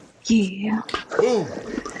 Yeah. Boom.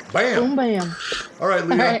 Bam. Boom, bam. All right,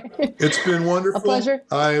 Leah. All right. It's been wonderful. A pleasure.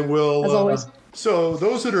 I will. As always. So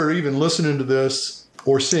those that are even listening to this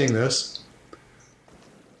or seeing this,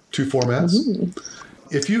 2 formats. Mm-hmm.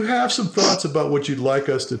 If you have some thoughts about what you'd like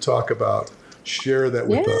us to talk about, share that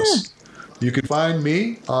with us. You can find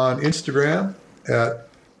me on Instagram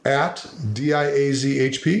at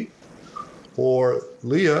DIAZHP or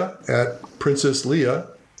Leah at Princess Leah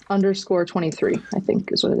 _23, I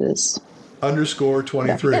think is what it is.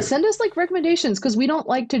 _23. Yeah, send us like recommendations because we don't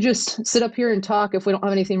like to just sit up here and talk if we don't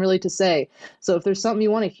have anything really to say. So if there's something you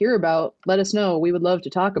want to hear about, let us know. We would love to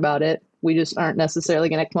talk about it. We just aren't necessarily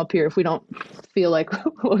going to come up here if we don't feel like we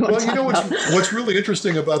want to talk about. What's really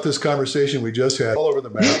interesting about this conversation we just had all over the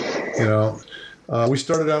map, we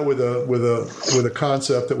started out with a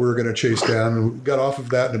concept that we were going to chase down, and we got off of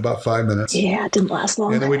that in about 5 minutes. Yeah, it didn't last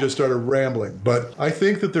long. And then we just started rambling. But I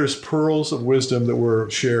think that there's pearls of wisdom that were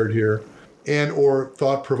shared here, and or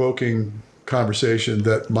thought-provoking conversation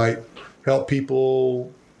that might help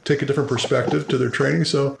people take a different perspective to their training.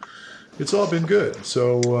 So it's all been good.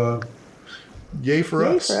 So yay for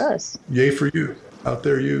us. Yay for us. Yay for you. Out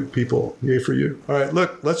there, you people. Yay for you. All right,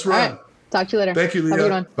 look, let's run. All right. Talk to you later. Thank you, Leah. Have a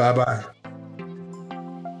good one. Bye-bye.